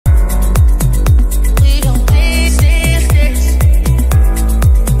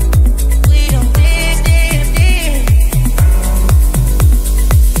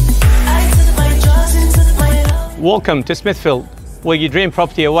Welcome to Smithfield, where your dream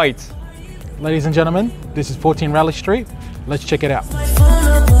property awaits. Ladies and gentlemen, this is 14 Rowley Street. Let's check it out.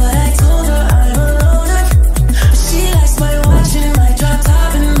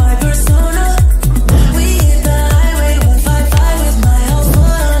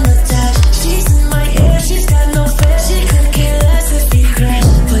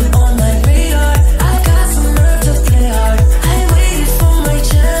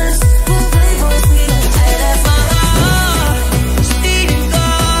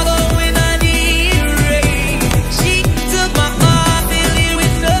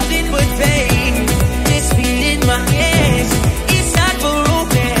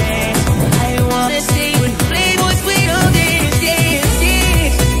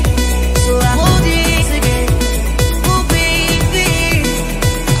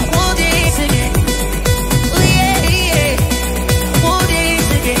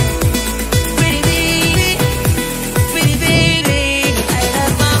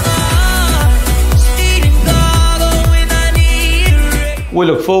 We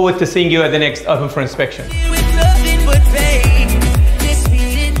look forward to seeing you at the next Open for Inspection.